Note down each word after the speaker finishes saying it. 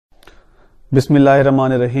بسم اللہ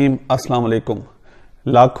الرحمن الرحیم۔ السلام علیکم۔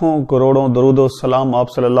 لاکھوں کروڑوں درود و سلام آپ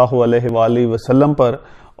صلی اللہ علیہ وآلہ وسلم پر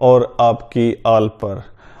اور آپ کی آل پر۔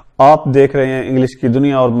 آپ دیکھ رہے ہیں انگلش کی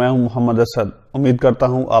دنیا اور میں ہوں محمد اسد۔ امید کرتا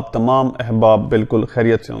ہوں آپ تمام احباب بالکل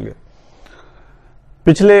خیریت سے ہوں گے۔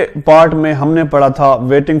 پچھلے پارٹ میں ہم نے پڑھا تھا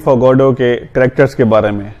ویٹنگ فار گوڈو کے کریکٹرز کے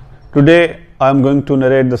بارے میں۔ Today I am going to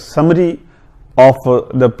narrate the summary of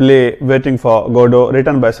the play waiting for گوڈو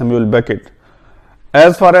written by Samuel bucket.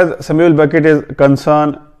 As far as Samuel Beckett is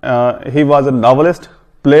concerned, he was a novelist,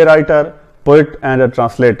 playwriter, poet and a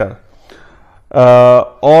translator.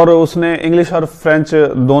 اور اس نے English اور French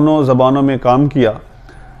دونوں زبانوں میں کام کیا۔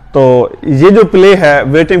 تو یہ جو پلے ہے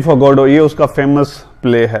ویٹنگ فار گوڈو، یہ اس کا فیمس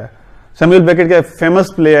پلے ہے۔ سیموئل بیکٹ کا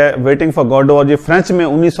فیمس پلے ہے ویٹنگ فار گوڈو، اور یہ فرینچ میں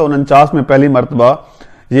 1949 میں پہلی مرتبہ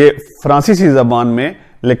یہ فرانسیسی زبان میں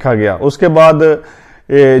لکھا گیا۔ اس کے بعد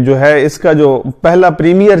جو ہے اس کا جو پہلا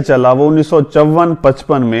پریمیئر چلا وہ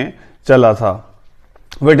 1954-55 میں چلا تھا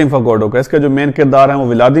ویٹنگ فار گوڈو کا۔ اس کے جو مین کردار ہیں وہ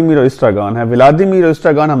ولادیمیر اور اسٹراگان ہیں۔ ولادیمیر اور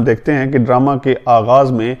اسٹراگان ہم دیکھتے ہیں کہ ڈرامہ کے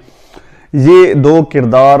آغاز میں یہ دو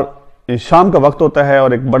کردار شام کا وقت ہوتا ہے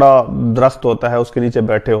اور ایک بڑا درخت ہوتا ہے، اس کے نیچے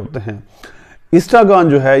بیٹھے ہوتے ہیں۔ اسٹراگان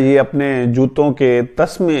جو ہے یہ اپنے جوتوں کے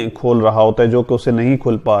تسمے کھول رہا ہوتا ہے جو کہ اسے نہیں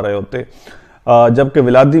کھول پا رہے ہوتے، جبکہ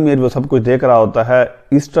ولادیمیر وہ سب کچھ دیکھ رہا ہوتا ہے۔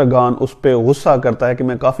 اسٹراگان اس پہ غصہ کرتا ہے کہ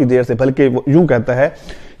میں کافی دیر سے، بلکہ وہ یوں کہتا ہے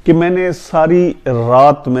کہ میں نے ساری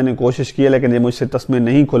رات میں نے کوشش کی ہے لیکن یہ مجھ سے تسمے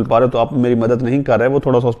نہیں کھل پا رہے، تو آپ میری مدد نہیں کر رہے۔ وہ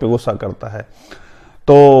تھوڑا سا اس پہ غصہ کرتا ہے۔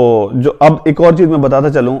 تو جو اب ایک اور چیز میں بتاتا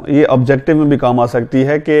چلوں، یہ آبجیکٹیو میں بھی کام آ سکتی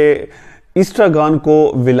ہے کہ اسٹراگان کو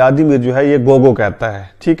ولادیمیر جو ہے یہ گوگو کہتا ہے،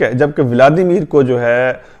 ٹھیک ہے، جبکہ ولادیمیر کو جو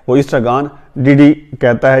ہے وہ اسٹراگان ڈی ڈی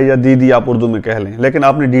کہتا ہے، یا دیدی آپ اردو میں کہہ لیں، لیکن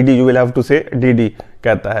آپ نے D D, you will have to سے ڈی ڈی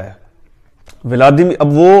کہتا ہے ولادیمیر۔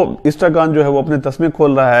 اب وہ اسٹراگان جو ہے وہ اپنے تسمے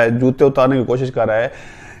کھول رہا ہے، جوتے اتارنے کی کوشش کر رہا ہے،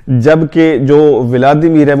 جبکہ جو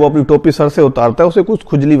ولادیمیر ہے وہ اپنی ٹوپی سر سے اتارتا ہے، اسے کچھ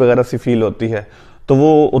کھجلی وغیرہ سی فیل ہوتی ہے، تو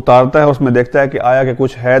وہ اتارتا ہے، اس میں دیکھتا ہے کہ آیا کہ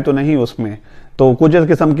کچھ ہے تو نہیں اس میں، تو کچھ اس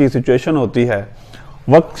قسم کی سچویشن ہوتی ہے۔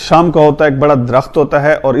 وقت شام کا ہوتا ہے، ایک بڑا درخت ہوتا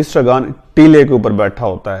ہے اور اسٹراگان ٹیلے کے اوپر بیٹھا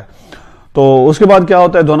ہوتا ہے۔ تو اس کے بعد کیا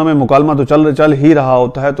ہوتا ہے، دونوں میں مکالمہ تو چل ہی رہا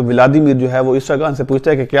ہوتا ہے۔ تو ولادیمیر جو ہے وہ اسٹراگان سے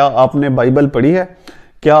پوچھتا ہے کہ کیا آپ نے بائبل پڑھی ہے؟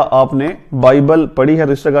 کیا آپ نے بائبل پڑھی ہے؟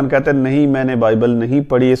 تو اسٹراگان کہتا ہے نہیں، میں نے بائبل نہیں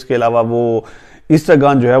پڑھی۔ اس کے علاوہ وہ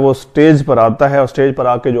اسٹراگان جو ہے وہ سٹیج پر آتا ہے، اور سٹیج پر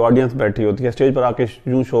آ کے جو آڈینس بیٹھی ہوتی ہے، سٹیج پر آ کے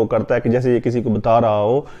یوں شو کرتا ہے کہ جیسے یہ کسی کو بتا رہا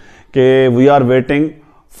ہو کہ we are waiting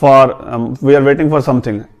for some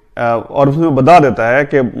thing, اور اس میں بتا دیتا ہے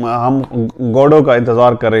کہ ہم گوڈو کا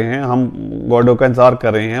انتظار کر رہے ہیں، ہم گوڈو کا انتظار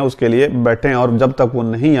کر رہے ہیں، اس کے لیے بیٹھے ہیں، اور جب تک وہ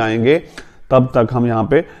نہیں آئیں گے تب تک ہم یہاں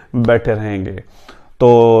پہ بیٹھے رہیں گے۔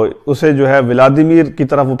 تو اسے جو ہے ولادیمیر کی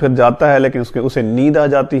طرف وہ پھر جاتا ہے، لیکن اسے نیند آ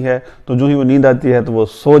جاتی ہے، تو جو ہی وہ نیند آتی ہے تو وہ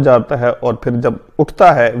سو جاتا ہے، اور پھر جب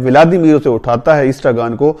اٹھتا ہے ولادیمیر اسے اٹھاتا ہے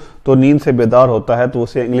اسٹراگان کو، تو نیند سے بیدار ہوتا ہے، تو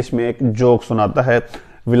اسے انگلش میں ایک جوک سناتا ہے۔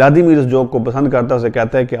 ولادیمیر اس جوک کو پسند کرتا ہے، اسے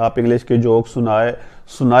کہتا ہے کہ آپ انگلش کے جوک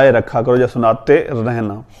سنائے رکھا کرو یا سناتے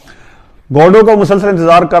رہنا۔ گوڈو کا مسلسل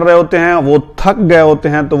انتظار کر رہے ہوتے ہیں، وہ تھک گئے ہوتے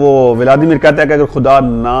ہیں، تو وہ ولادیمیر کہتا ہے کہ اگر خدا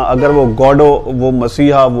نہ، اگر وہ گوڈو، وہ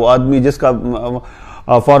مسیحا، وہ آدمی جس کا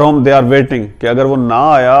for home they are waiting, کہ اگر وہ نہ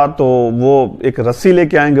آیا تو وہ ایک رسی لے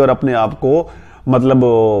کے آئیں گے اور اپنے آپ کو مطلب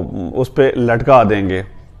اس پہ لٹکا دیں گے۔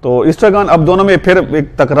 تو اسٹراگان، اب دونوں میں پھر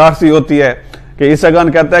ایک تکرار سی ہوتی ہے کہ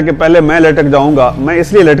اسٹراگان کہتا ہے کہ پہلے میں لٹک جاؤں گا، میں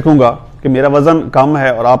اس لیے لٹکوں گا کہ میرا وزن کم ہے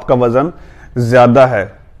اور آپ کا وزن زیادہ ہے،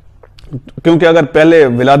 کیونکہ اگر پہلے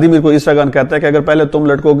ولادیمیر کو اسٹراگان کہتا ہے کہ اگر پہلے تم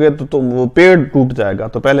لٹکو گے تو وہ پیڑ ٹوٹ جائے گا،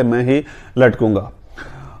 تو پہلے میں ہی لٹکوں گا۔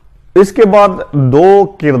 اس کے بعد دو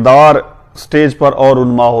کردار سٹیج پر اور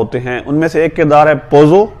رونما ہوتے ہیں، ان میں سے ایک کردار ہے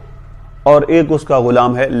پوزو اور ایک اس کا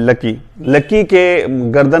غلام ہے لکی۔ لکی کے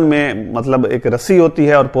گردن میں مطلب ایک رسی ہوتی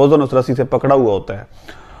ہے، اور پوزو نے اس رسی سے پکڑا ہوا ہوتا ہے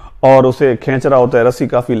اور اسے کھینچ رہا ہوتا ہے، رسی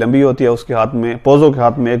کافی لمبی ہوتی ہے، اس کے ہاتھ میں، پوزو کے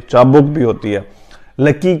ہاتھ میں ایک چابک بھی ہوتی ہے۔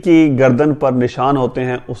 لکی کی گردن پر نشان ہوتے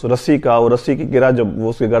ہیں اس رسی کا، وہ رسی کی گرہ جب وہ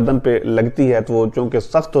اس کے گردن پہ لگتی ہے تو وہ چونکہ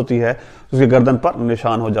سخت ہوتی ہے، اس کے گردن پر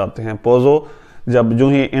نشان ہو جاتے ہیں۔ پوزو جب جو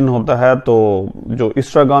ہی ان ہوتا ہے تو جو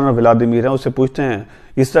اسٹراگان اور ولادیمیر ہیں اس سے پوچھتے ہیں،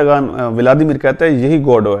 اسٹراگان، ولادیمیر کہتا ہے یہی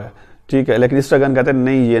گوڈو ہے، ٹھیک ہے، لیکن اسٹراگان کہتا ہے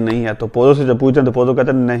نہیں یہ نہیں ہے۔ تو پوزو سے جب پوچھتے ہیں تو پوزو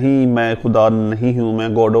کہتا ہے نہیں، میں خدا نہیں ہوں، میں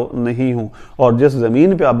گوڈو نہیں ہوں، اور جس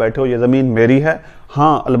زمین پہ آپ بیٹھے ہو یہ زمین میری ہے،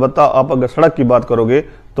 ہاں البتہ آپ اگر سڑک کی بات کرو گے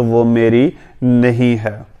تو وہ میری نہیں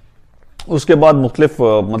ہے۔ اس کے بعد مختلف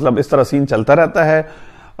مطلب اس طرح سین چلتا رہتا ہے۔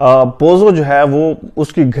 پوزو جو ہے وہ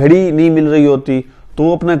اس کی گھڑی نہیں مل رہی ہوتی، تو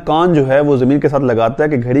وہ اپنا کان جو ہے وہ زمین کے ساتھ لگاتا ہے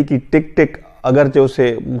کہ گھڑی کی ٹک ٹک اگرچہ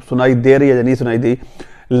اسے سنائی دے رہی ہے یا نہیں سنائی دی،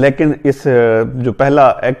 لیکن اس جو پہلا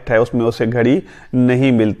ایکٹ ہے اس میں اسے گھڑی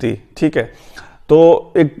نہیں ملتی، ٹھیک ہے۔ تو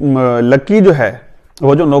ایک لکی جو ہے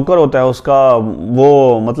وہ جو نوکر ہوتا ہے اس کا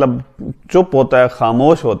وہ مطلب چپ ہوتا ہے،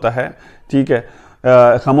 خاموش ہوتا ہے، ٹھیک ہے،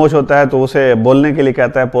 خاموش ہوتا ہے تو اسے بولنے کے لیے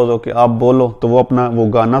کہتا ہے پوزو کہ آپ بولو، تو وہ اپنا وہ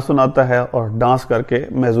گانا سناتا ہے اور ڈانس کر کے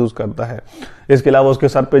محسوس کرتا ہے۔ اس کے علاوہ اس کے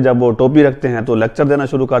سر پہ جب وہ ٹوپی رکھتے ہیں تو لیکچر دینا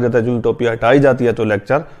شروع کر دیتا ہے، جو ٹوپی ہٹائی جاتی ہے تو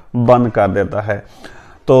لیکچر بند کر دیتا ہے۔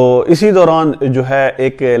 تو اسی دوران جو ہے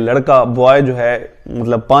ایک لڑکا بوائے جو ہے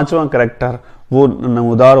مطلب 5واں کریکٹر وہ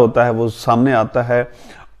نمودار ہوتا ہے، وہ سامنے آتا ہے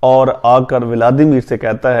اور آ کر ولادیمیر سے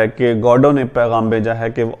کہتا ہے کہ گوڈو نے پیغام بھیجا ہے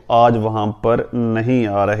کہ وہ آج وہاں پر نہیں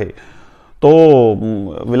آ رہے۔ تو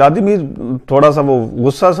ولادیمیر تھوڑا سا وہ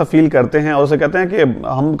غصہ سا فیل کرتے ہیں اور اسے کہتے ہیں کہ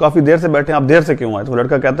ہم کافی دیر سے بیٹھے ہیں، آپ دیر سے کیوں آئے؟ تو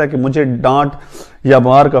لڑکا کہتا ہے کہ مجھے ڈانٹ یا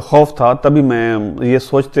مار کا خوف تھا، تبھی میں یہ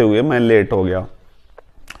سوچتے ہوئے میں لیٹ ہو گیا۔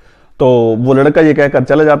 تو وہ لڑکا یہ کہہ کر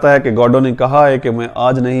چلا جاتا ہے کہ گوڈو نے کہا ہے کہ میں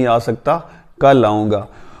آج نہیں آ سکتا، کل آؤں گا۔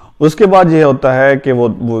 اس کے بعد یہ ہوتا ہے کہ وہ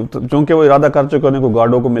چونکہ وہ ارادہ کر چکے ہیں کہ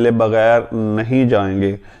گاڈو کو ملے بغیر نہیں جائیں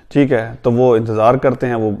گے، ٹھیک ہے، تو وہ انتظار کرتے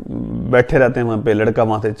ہیں، وہ بیٹھے رہتے ہیں وہاں پہ۔ لڑکا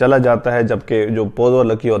وہاں سے چلا جاتا ہے، جبکہ جو پوزو اور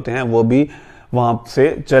لکی ہوتے ہیں وہ بھی وہاں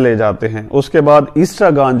سے چلے جاتے ہیں۔ اس کے بعد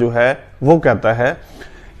ایسٹراگان جو ہے وہ کہتا ہے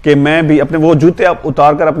کہ میں بھی اپنے وہ جوتے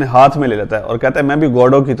اتار کر اپنے ہاتھ میں لے لیتا ہے اور کہتا ہے میں بھی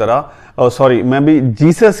گوڈو کی طرح میں بھی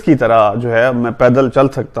جیسس کی طرح جو ہے میں پیدل چل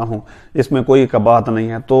سکتا ہوں، اس میں کوئی کباہت نہیں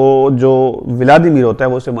ہے۔ تو جو ولادیمیر ہوتا ہے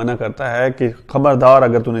وہ اسے منع کرتا ہے کہ خبردار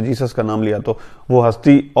اگر تو نے جیسس کا نام لیا تو وہ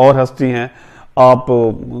ہستی اور ہستی ہیں، آپ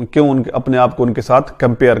کیوں اپنے آپ کو ان کے ساتھ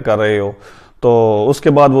کمپیئر کر رہے ہو؟ تو اس کے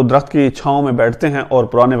بعد وہ درخت کی چھاؤں میں بیٹھتے ہیں اور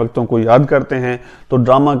پرانے وقتوں کو یاد کرتے ہیں۔ تو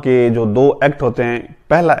ڈرامہ کے جو 2 ایکٹ ہوتے ہیں،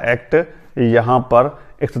 پہلا ایکٹ یہاں پر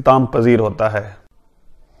اختتام پذیر ہوتا ہے۔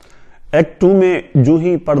 ایکٹ 2 میں جو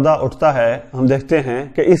ہی پردہ اٹھتا ہے ہم دیکھتے ہیں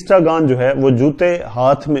کہ ایسٹراگان جو ہے وہ جوتے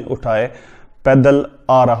ہاتھ میں اٹھائے پیدل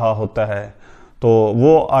آ رہا ہوتا ہے، تو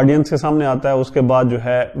وہ آڈینس کے سامنے آتا ہے۔ اس کے بعد جو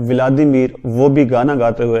ہے ولادیمیر وہ بھی گانا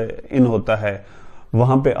گاتے ہوئے ان ہوتا ہے،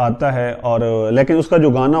 وہاں پہ آتا ہے، اور لیکن اس کا جو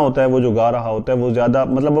گانا ہوتا ہے وہ جو گا رہا ہوتا ہے وہ زیادہ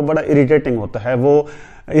مطلب وہ بڑا اریٹیٹنگ ہوتا ہے، وہ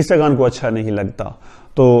ایسٹراگان کو اچھا نہیں لگتا۔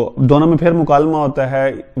 تو دونوں میں پھر مکالمہ ہوتا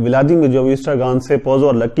ہے۔ ولادیمیر جو ایسٹراگان سے پوزو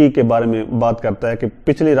اور لکی کے بارے میں بات کرتا ہے کہ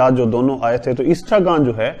پچھلی رات جو دونوں آئے تھے، تو ایسٹراگان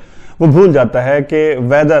جو ہے وہ بھول جاتا ہے کہ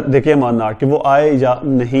ویدر دیکھے مانار کہ وہ آئے یا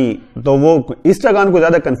نہیں، تو وہ ایسٹراگان کو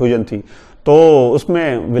زیادہ کنفیوژن تھی، تو اس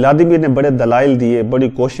میں ولادیمیر نے بڑے دلائل دیے، بڑی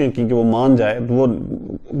کوششیں کی کہ وہ مان جائے، وہ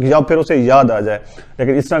یا پھر اسے یاد آ جائے،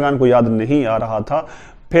 لیکن ایسٹراگان کو یاد نہیں آ رہا تھا۔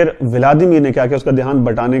 پھر ولادیمیر نے کیا کہ اس کا دھیان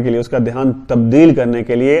بٹانے کے لیے، اس کا دھیان تبدیل کرنے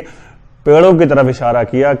کے لیے پیڑوں کی طرف اشارہ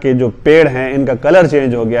کیا کہ جو پیڑ ہیں ان کا کلر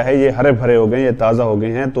چینج ہو گیا ہے، یہ ہرے بھرے ہو گئے ہیں، یہ تازہ ہو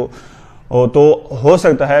گئے ہیں، تو ہو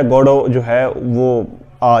سکتا ہے گوڈو جو ہے وہ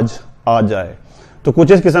آج آ جائے۔ تو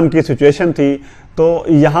کچھ اس قسم کی سچویشن تھی۔ تو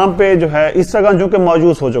یہاں پہ جو ہے ایسٹراگان جو کہ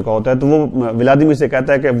موجود ہو چکا ہوتا ہے، تو وہ ولادیمیر سے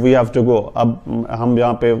کہتا ہے کہ وی ہیو ٹو گو، اب ہم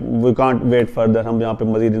یہاں پہ وی کانٹ ویٹ فردر، ہم یہاں پہ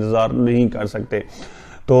مزید انتظار نہیں کر سکتے۔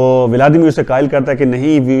 تو ولادیمیر سے قائل کرتا ہے کہ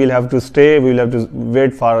نہیں، وی will have to stay, we will have to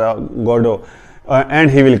wait for گوڈو and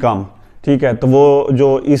he ول کم، ٹھیک ہے۔ تو وہ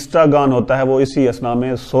جو ایسٹراگان ہوتا ہے وہ اسی اسنا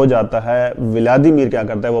میں سو جاتا ہے۔ ولادیمیر کیا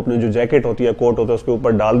کرتا ہے، وہ اپنی جو جیکٹ ہوتی ہے، کوٹ ہوتا ہے، اس کے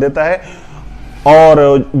اوپر ڈال دیتا ہے اور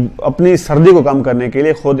اپنی سردی کو کم کرنے کے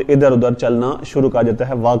لیے خود ادھر ادھر چلنا شروع کر دیتا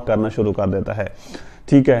ہے، واک کرنا شروع کر دیتا ہے،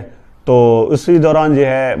 ٹھیک ہے۔ تو اسی دوران جو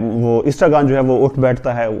ہے وہ ایسٹراگان جو ہے وہ اٹھ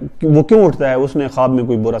بیٹھتا ہے۔ وہ کیوں اٹھتا ہے؟ اس نے خواب میں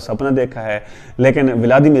کوئی برا سپنا دیکھا ہے، لیکن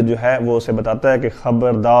ولادیمیر جو ہے وہ اسے بتاتا ہے کہ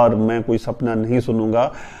خبردار، میں کوئی سپنا نہیں سنوں گا،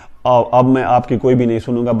 اب میں آپ کی کوئی بھی نہیں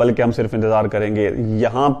سنوں گا، بلکہ ہم صرف انتظار کریں گے۔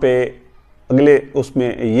 یہاں پہ اگلے اس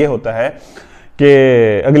میں یہ ہوتا ہے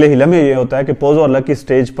کہ اگلے ہی لمحے یہ ہوتا ہے کہ پوزو اور لکی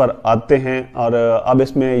سٹیج پر آتے ہیں، اور اب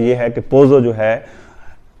اس میں یہ ہے کہ پوزو جو ہے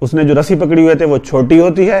اس نے جو رسی پکڑی ہوئے تھے وہ چھوٹی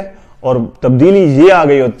ہوتی ہے، اور تبدیلی یہ آ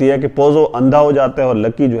گئی ہوتی ہے کہ پوزو اندھا ہو جاتا ہے اور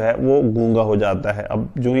لکی جو ہے وہ گونگا ہو جاتا ہے۔ اب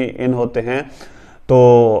جو ہی ان ہوتے ہیں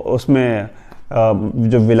تو اس میں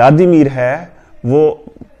جو ولادیمیر ہے وہ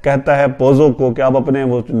کہتا ہے پوزو کو کہ آپ اپنے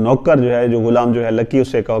وہ نوکر جو ہے، جو غلام جو ہے لکی،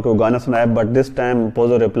 اس سے کہو کہ وہ گانا سنائے، but this time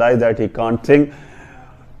پوزو replies that he can't سنگ،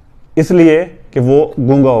 اس لیے کہ وہ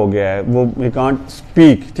گونگا ہو گیا ہے، وہ ہی کانٹ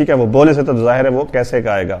اسپیک، ٹھیک ہے، وہ بولنے سے تو ظاہر ہے وہ کیسے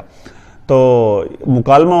گائے گا۔ تو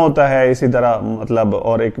مکالمہ ہوتا ہے اسی طرح مطلب،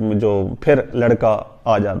 اور ایک جو پھر لڑکا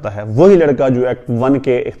آ جاتا ہے، وہی لڑکا جو ایکٹ 1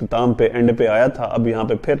 کے اختتام پہ اینڈ پہ آیا تھا، اب یہاں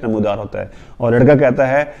پہ پھر نمودار ہوتا ہے، اور لڑکا کہتا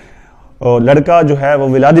ہے، اور لڑکا جو ہے وہ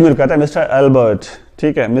ولادیمیر کہتا ہے مسٹر ایلبرٹ،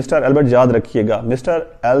 ٹھیک ہے، مسٹر ایلبرٹ یاد رکھیے گا، مسٹر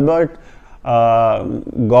ایلبرٹ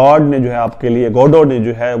گوڈو نے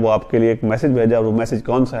جو ہے وہ آپ کے لیے ایک میسج بھیجا، اور وہ میسج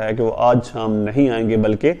کون سا ہے کہ وہ آج شام نہیں آئیں گے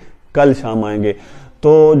بلکہ کل شام آئیں گے۔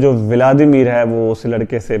 تو جو ولادیمیر ہے وہ اس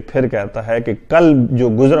لڑکے سے پھر کہتا ہے کہ کل جو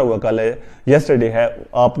گزرا ہوا کل ہے، یسٹرڈے ہے،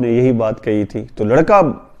 آپ نے یہی بات کہی تھی۔ تو لڑکا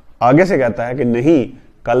آگے سے کہتا ہے کہ نہیں،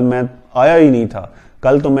 کل میں آیا ہی نہیں تھا،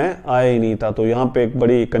 کل تو میں آیا ہی نہیں تھا. تو یہاں پہ ایک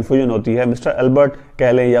بڑی کنفیوژن ہوتی ہے. مسٹر البرٹ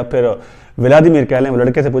کہہ لیں یا پھر ولادیمیر کہہ لیں, وہ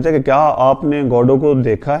لڑکے سے پوچھا کہ کیا آپ نے گوڈو کو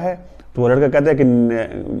دیکھا ہے؟ تو وہ لڑکا کہتا ہے کہ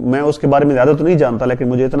میں اس کے بارے میں زیادہ تو نہیں جانتا, لیکن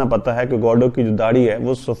مجھے اتنا پتا ہے کہ گوڈو کی جو داڑھی ہے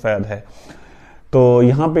وہ سفید ہے. تو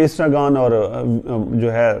یہاں پہ اسٹراگان اور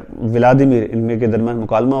جو ہے ولادیمیر ان میں کے درمیان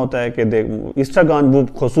مکالمہ ہوتا ہے کہ اسٹراگان وہ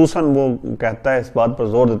خصوصاً وہ کہتا ہے, اس بات پر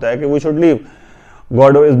زور دیتا ہے کہ we should leave,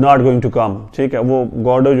 گوڈو is not going to come. ٹھیک ہے, وہ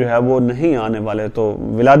گوڈو جو ہے وہ نہیں آنے والے. تو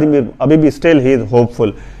ولادیمیر ابھی بھی اسٹل ہی از ہوپ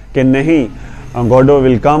فل کہ نہیں, Godot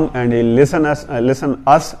will come and he'll listen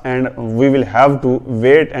us and we will have to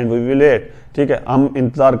wait and we will wait. ٹھیک ہے, ہم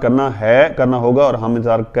انتظار کرنا ہوگا اور ہم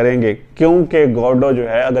انتظار کریں گے, کیونکہ گوڈو جو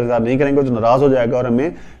ہے اگر انتظار نہیں کریں گے تو ناراض ہو جائے گا اور ہمیں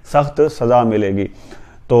سخت سزا ملے گی.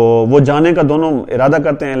 تو وہ جانے کا دونوں ارادہ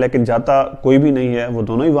کرتے ہیں, لیکن جاتا کوئی بھی نہیں ہے, وہ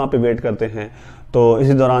دونوں ہی وہاں پہ ویٹ کرتے ہیں. تو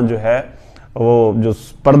اسی دوران جو ہے وہ جو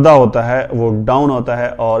پردہ ہوتا ہے وہ ڈاؤن ہوتا ہے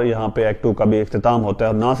اور یہاں پہ ایکٹ 2 کا بھی اختتام ہوتا ہے,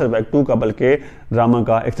 اور نہ صرف ایکٹ 2 کا بلکہ ڈرامہ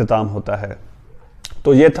کا اختتام ہوتا ہے.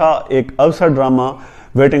 تو یہ تھا ایک ابسر ڈرامہ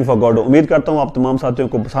ویٹنگ فار گوڈو. امید کرتا ہوں آپ تمام ساتھیوں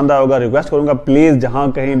کو پسند آئے ہوگا. ریکویسٹ کروں گا پلیز جہاں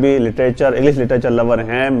کہیں بھی انگلش لٹریچر لور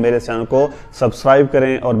ہیں, میرے چینل کو سبسکرائب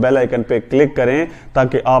کریں اور بیل آئیکن پہ کلک کریں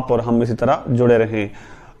تاکہ آپ اور ہم اسی طرح جڑے رہیں.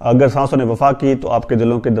 اگر سانسوں نے وفا کی تو آپ کے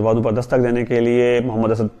دلوں کے دروازوں پر دستک دینے کے لیے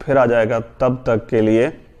محمد اسد پھر آ جائے گا. تب تک کے لیے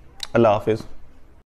اللہ حافظ.